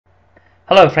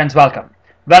Hello friends,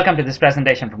 welcome to this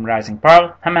presentation from Rising Pearl।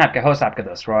 हम हैं आपके होस्ट आपके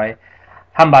दोस्त रॉय।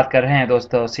 हम बात कर रहे हैं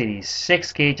दोस्तों सीरीज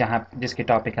 6 की, जिसकी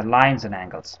टॉपिक है लाइंस एंड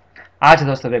एंगल्स। आज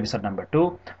दोस्तों एपिसोड नंबर 2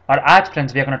 और आज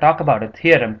friends we are gonna talk about a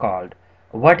theorem called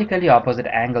vertically opposite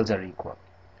angles are equal.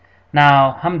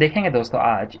 Now हम देखेंगे दोस्तों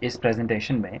आज इस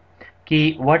प्रेजेंटेशन में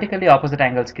कि वर्टिकली ऑपोजिट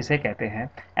एंगल्स किसे कहते हैं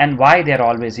and why they are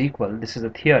always equal. This is a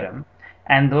theorem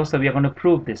and दोस्तों we are gonna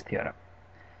prove this theorem.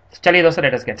 चलिए दोस्तों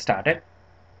let us get started.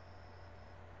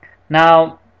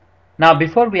 Now,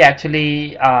 before we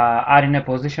actually are in a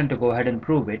position to go ahead and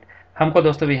prove it, हमको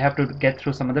दोस्तों we have to get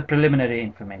through some of the preliminary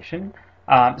information.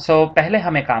 So पहले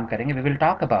हम एक काम करेंगे, we will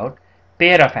talk about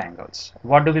pair of angles.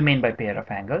 What do we mean by pair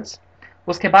of angles?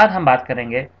 उसके बाद हम बात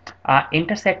करेंगे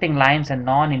intersecting lines and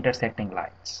non-intersecting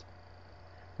lines.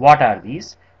 What are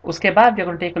these? उसके बाद we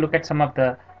are going to take a look at some of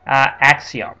the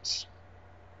axioms.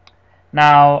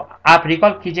 Now, आप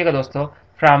recall कीजिएगा दोस्तों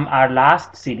from our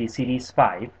last series, series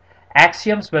 5.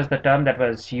 Axioms was the term that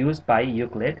was used by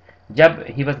Euclid जब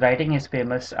he was writing his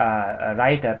famous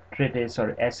write-up treatise or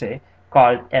essay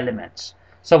called Elements.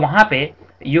 So वहाँ पे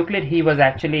Euclid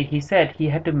he said he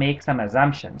had to make some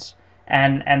assumptions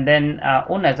and then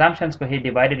उन assumptions को he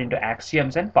divided into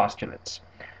axioms and postulates.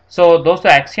 So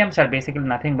दोस्तों axioms are basically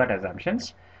nothing but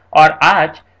assumptions। और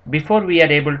आज before we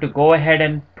are able to go ahead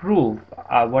and prove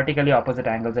vertically opposite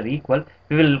angles are equal,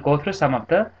 we will go through some of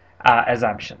the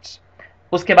assumptions.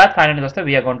 उसके बाद finally दोस्तों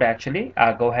we are going to actually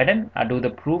go ahead and do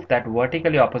the proof that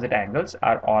vertically opposite angles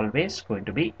are always going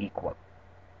to be equal.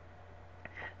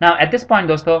 Now at this point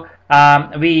दोस्तों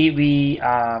we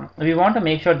want to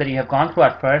make sure that you have gone through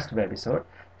our first webisode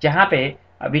जहाँ पे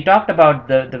we talked about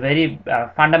the very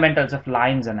fundamentals of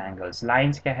lines and angles.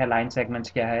 Lines क्या है, line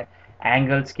segments क्या है,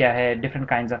 angles क्या है, different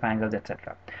kinds of angles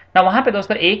etc. Now वहाँ पे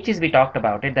दोस्तों एक चीज we talked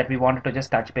about it that we wanted to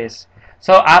just touch base.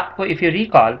 So आपको if you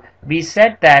recall we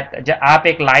said that आप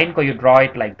एक line को you draw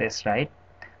it like this, right?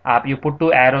 आप you put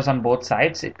two arrows on both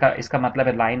sides। इसका मतलब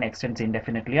है line extends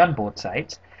indefinitely on both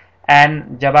sides।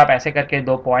 and जब आप ऐसे करके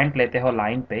दो point लेते हो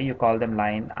line पे you call them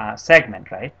line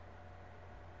segment, right?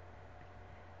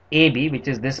 AB which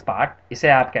is this part इसे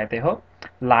आप कहते हो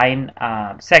line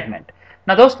segment।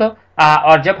 ना दोस्तों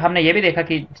और जब हमने ये भी देखा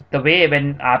कि the way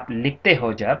when आप लिखते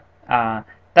हो जब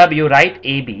तब you write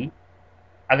AB,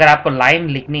 अगर आपको लाइन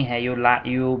लिखनी है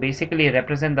you basically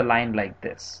represent the line like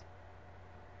this।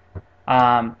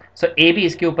 So AB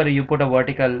इसके ऊपर you put a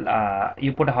vertical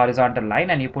you put a horizontal line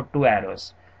and you put two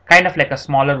arrows, kind of like a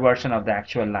smaller version of the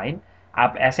actual line।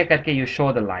 आप ऐसे करके you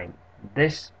show the line,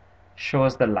 this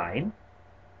shows the line,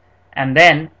 and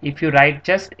then if you write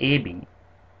just AB,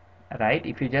 right,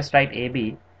 if you just write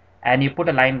AB and you put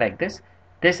a line like this,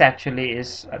 this actually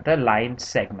is the line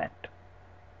segment।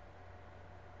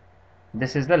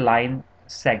 This is the line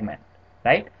segment,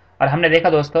 right? और हमने देखा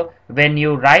दोस्तों when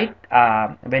you write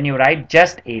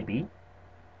just AB,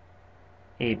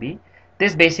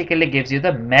 this basically gives you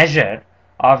the measure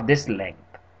of this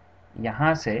length।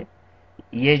 यहाँ से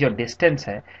ये जो distance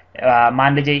है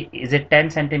मान लीजिए is it 10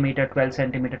 centimeter, 12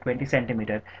 centimeter, 20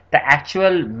 centimeter, the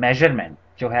actual measurement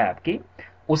जो है आपकी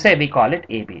उसे we call it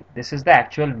AB। This is the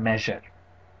actual measure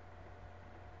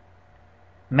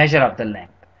of the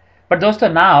length। But दोस्तों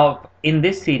now in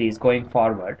this series going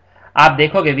forward आप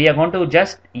देखोगे we are going to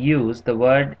just use the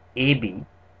word AB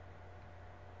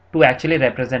to actually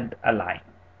represent a line।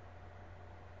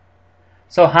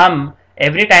 So हम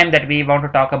every time that we want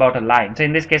to talk about a line, so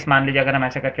in this case मान लीजिए अगर हम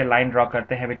ऐसे करके line draw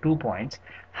करते हैं with 2 points,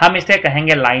 हम इसे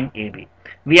कहेंगे line AB।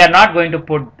 We are not going to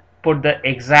put the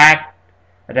exact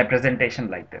representation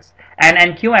like this।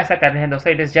 and क्यों ऐसा कर रहे हैं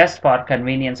दोस्तों? It is just for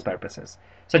convenience purposes।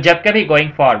 So जब कभी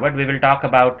going forward we will talk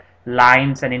about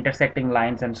lines and intersecting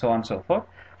lines and so on and so forth,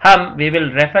 we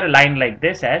will refer a line like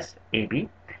this as AB,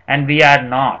 and we are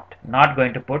not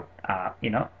going to put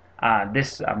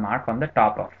this mark on the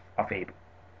top of AB।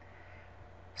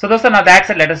 So दोस्तों now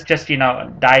that's it, let us just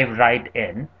dive right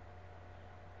in।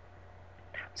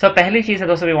 So पहली चीज है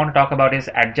दोस्तों we want to talk about is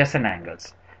adjacent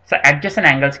angles। So adjacent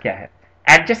angles क्या है?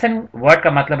 Adjacent word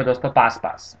का मतलब है दोस्तों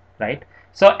पास, right?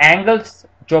 So angles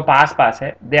जो पास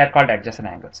है they are called adjacent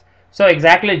angles। So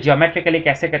exactly geometrically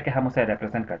कैसे करके हम उसे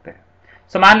represent करते हैं?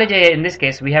 So मान लीजिए in this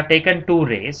case we have taken two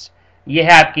rays। ये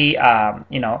है आपकी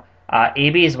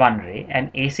AB is one ray and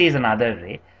AC is another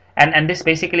ray, and this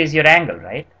basically is your angle,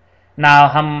 right? Now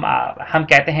हम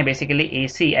कहते हैं basically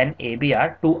AC and AB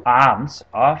are two arms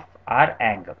of our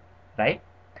angle, right?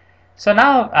 So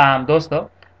now दोस्तों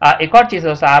एक और चीज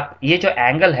दोस्तों आप ये जो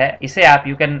angle है इसे आप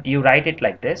you write it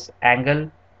like this, angle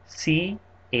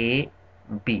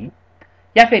CAB,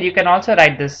 या फिर you can also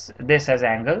write this as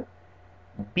angle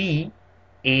BAC।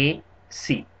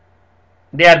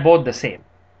 They are both the same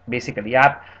basically.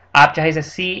 आप चाहे इसे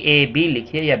सी ए बी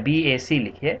लिखिए या बी ए सी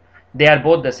लिखिए, they are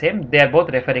both the same, they are both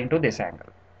referring to this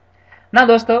angle. ना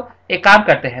दोस्तों एक काम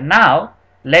करते हैं, now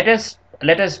let us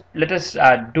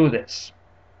do this.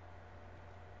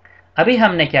 अभी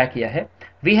हमने क्या किया है,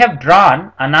 we have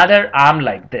drawn another arm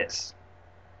like this.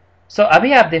 सो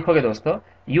अभी आप देखोगे दोस्तों,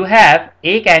 यू हैव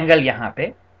एक एंगल यहां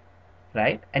पे,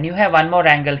 right, and you have one more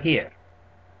angle here.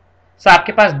 सो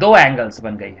आपके पास दो एंगल्स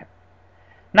बन गई है।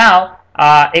 नाउ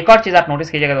एक और चीज आप नोटिस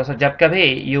कीजिएगा दोस्तों, जब कभी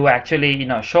you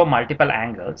actually show multiple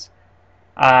angles,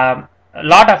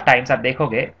 lot of times आप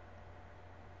देखोगे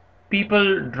people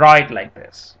draw it like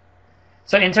this.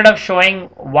 So instead of showing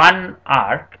one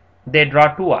arc, they draw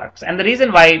two arcs. And the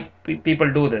reason why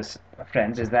people do this,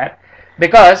 friends, is that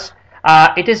because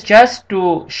it is just to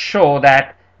show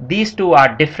that these two are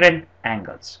different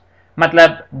angles.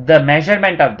 Matlab, the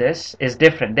measurement of this is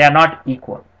different. They are not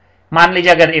equal. मान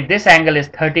लीजिए अगर if this angle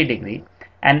is 30 degree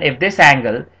and if this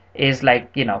angle is like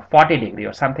 40 degree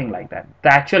or something like that,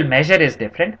 the actual measure is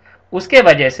different. उसके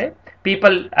वजह से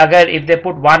people agar if they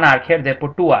put one arc here, they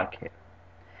put two arc here.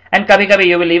 And kabhi kabhi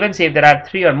you will even see if there are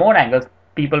three or more angles,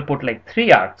 people put like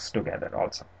three arcs together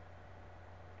also.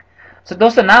 So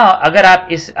दोस्तों now अगर आप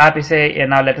इसे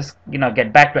now let us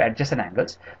get back to adjacent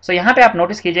angles. So यहाँ पे आप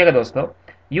notice कीजिएगा दोस्तों,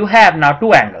 you have now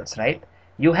two angles, right?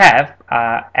 You have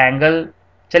angle,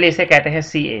 चलिए इसे कहते हैं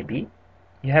CAB.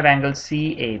 You have angle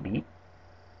CAB,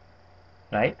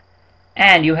 right?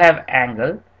 And you have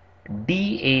angle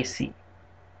DAC.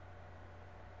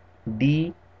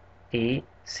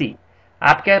 DAC,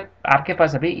 आपके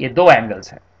पास अभी ये दो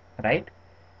एंगल्स हैं, राइट,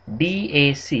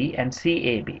 DAC एंड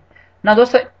CAB। ना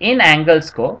दोस्तों इन एंगल्स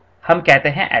को हम कहते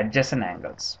हैं adjacent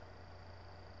angles.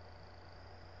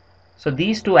 So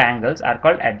these two angles are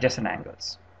called adjacent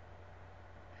angles.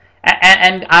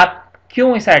 And आप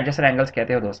क्यों इसे एडजेसेंट एंगल्स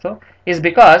कहते हो दोस्तों, is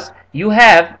because you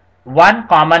have one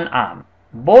common arm.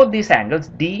 Both this angles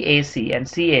DAC and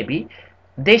CAB,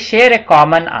 they share a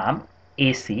common arm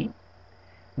AC,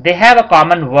 they have a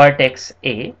common vertex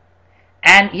A,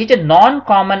 and ये जो non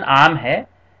common arm है,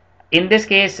 in this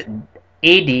case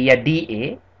AD या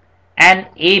DA and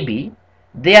AB,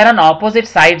 they are on opposite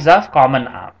sides of common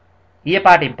arm. ये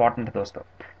part important है दोस्तों।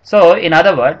 So in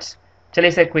other words, चलिए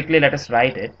इसे quickly let us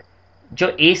write it। जो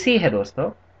AC है दोस्तों,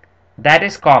 that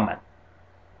is common,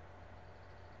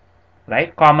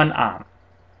 right, common arm।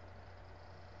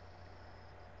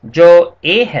 जो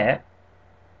A है,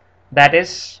 that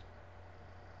is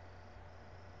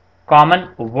common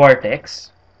vertex,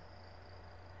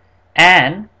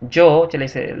 and जो चलिए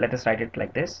से let us write it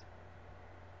like this,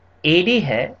 AD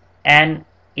है and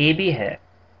AB है,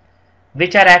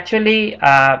 which are actually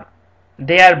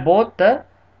they are both the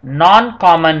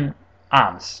non-common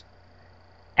arms।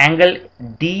 Angle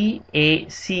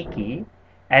DAC की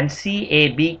and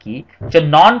CAB की जो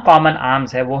नॉन कॉमन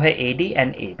आर्म्स है वो है AD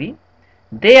and AB।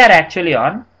 They are actually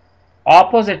on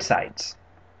opposite sides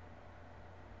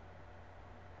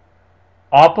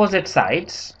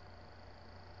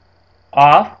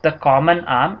of the common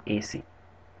arm AC।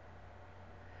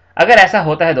 अगर ऐसा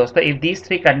होता है दोस्तों, if these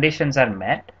three conditions are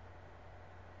met,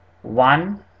 1,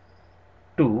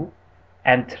 2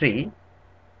 and 3,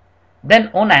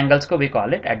 then उन एंगल्स को we call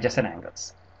it adjacent angles।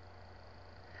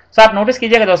 So आप नोटिस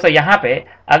कीजिएगा दोस्तों, यहां पे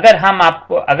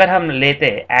अगर हम लेते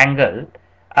एंगल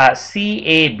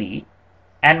CAB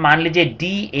एंड मान लीजिए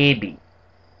DAB।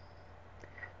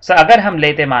 सो अगर हम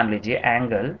लेते मान लीजिए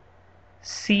angle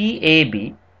CAB,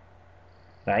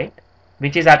 right,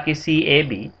 which is आपकी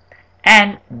CAB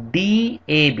and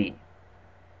DAB,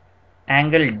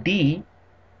 angle DAB।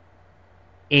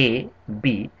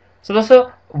 सो दोस्तों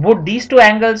would these two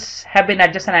angles have been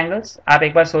adjacent angles? आप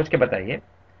एक बार सोच के बताइए।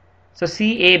 सो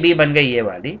CAB बन गई ये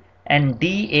वाली एंड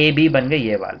DAB बन गई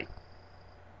ये वाली।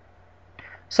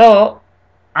 So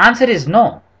answer is no.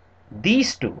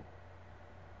 These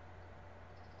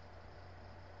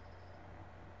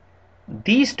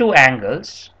two angles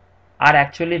are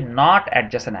actually not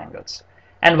adjacent angles.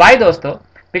 And why दोस्तों?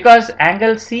 Because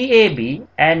angle CAB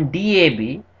and DAB,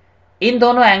 इन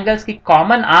दोनों एंगल्स की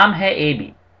कॉमन आर्म है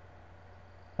AB,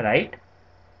 राइट,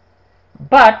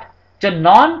 बट जो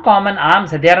नॉन कॉमन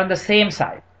आर्म्स है they are on the same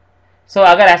side. सो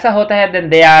अगर ऐसा होता है then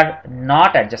they are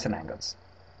not adjacent angles.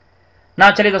 Now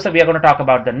चलिए दोस्तों, we are going to talk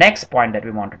about the next point that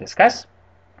we want to discuss.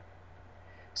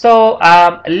 So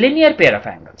linear pair of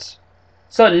angles.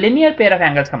 So linear pair of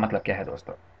angles का मतलब क्या है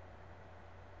दोस्तों?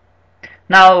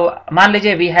 Now मान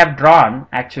लीजिए we have drawn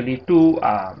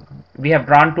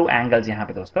two angles यहाँ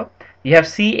पे दोस्तों। You have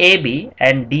CAB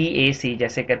and DAC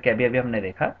जैसे करके अभी हमने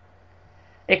देखा।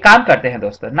 एक काम करते हैं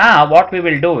दोस्तों, now what we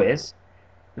will do is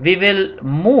we will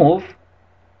move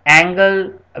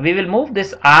angle, we will move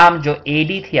this arm जो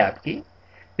AD थी आपकी,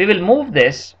 we will move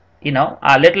this,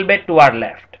 a little bit to our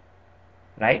left,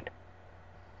 right?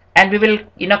 And we will,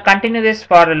 continue this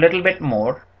for a little bit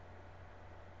more,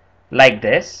 like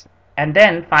this, and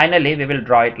then finally we will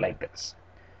draw it like this.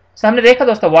 So हमने देखा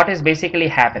दोस्तों what is basically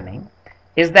happening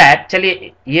is that,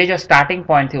 चलिए ये जो starting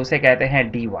point थी उसे कहते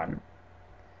हैं D1,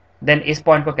 then इस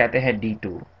point को कहते हैं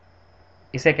D2,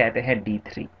 इसे कहते हैं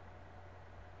D3.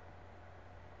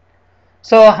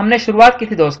 So हमने शुरुआत की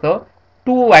थी दोस्तों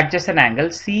two adjacent angle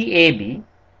CAB,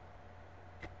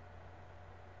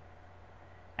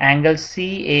 angle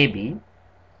CAB,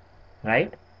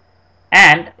 right?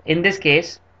 And in this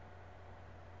case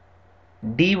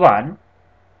D1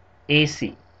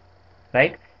 AC,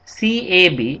 right?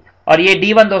 CAB, और ये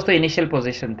D1 दोस्तों इनिशियल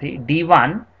पोजीशन थी,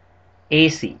 D1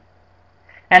 AC.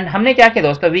 एंड हमने क्या किया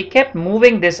दोस्तों, we kept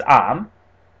moving this arm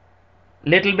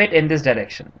little bit in this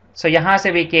direction. सो यहां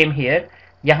से वी केम हियर,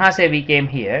 यहां से we came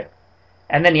here,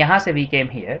 and then यहां से we came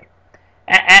here.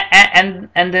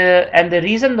 And the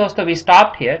reason दोस्तों we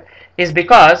stopped here is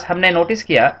because हमने नोटिस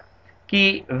किया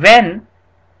कि when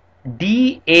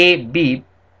DAB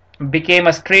became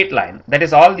a straight line, that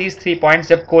is all these 3 points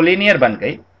जब collinear बन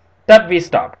गई, तब we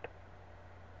stopped.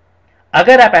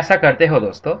 अगर आप ऐसा करते हो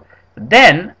दोस्तों,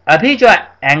 then अभी जो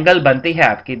एंगल बनती है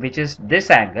आपकी, which is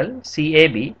this angle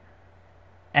CAB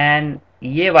and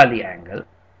ये वाली एंगल,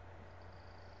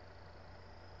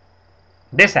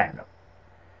 this angle,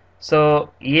 so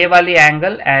ये वाली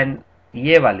एंगल and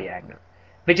ये वाली angle,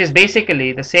 which is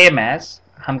basically the same as,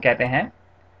 हम कहते हैं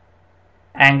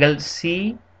angle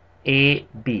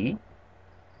CAB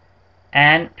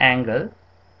and angle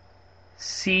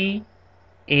CAD.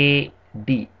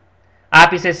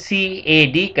 आप इसे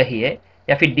CAD कहिए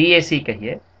या फिर DAC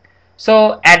कहिए. सो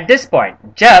एट दिस पॉइंट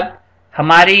जब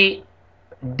हमारी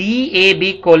DAB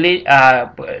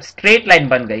स्ट्रेट लाइन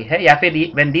बन गई है, या फिर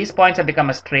when these points have become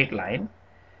a straight line,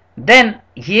 then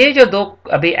ये जो दो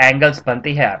अभी एंगल्स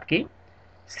बनती है आपकी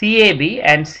CAB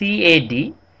and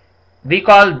CAD, we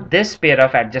call this pair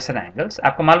of adjacent angles.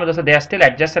 आपको मालूम है दोस्तों, they are still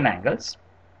adjacent angles.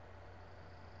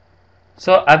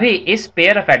 So अभी इस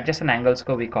pair of adjacent angles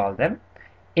को we call them,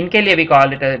 इनके लिए we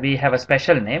call it, we have a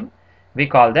special name, we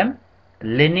call them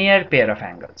linear pair of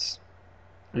angles.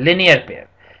 Linear pair.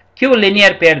 क्यों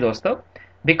linear pair दोस्तों?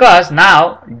 Because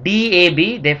now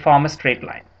DAB they form a straight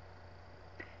line.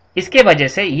 इसके वजह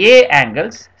से ये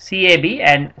angles CAB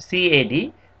and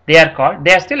CAD, they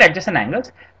are still adjacent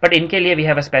angles, but इनके लिए we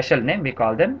have a special name, we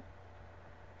call them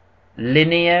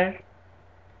linear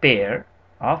pair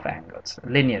of angles.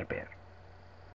 Linear pair.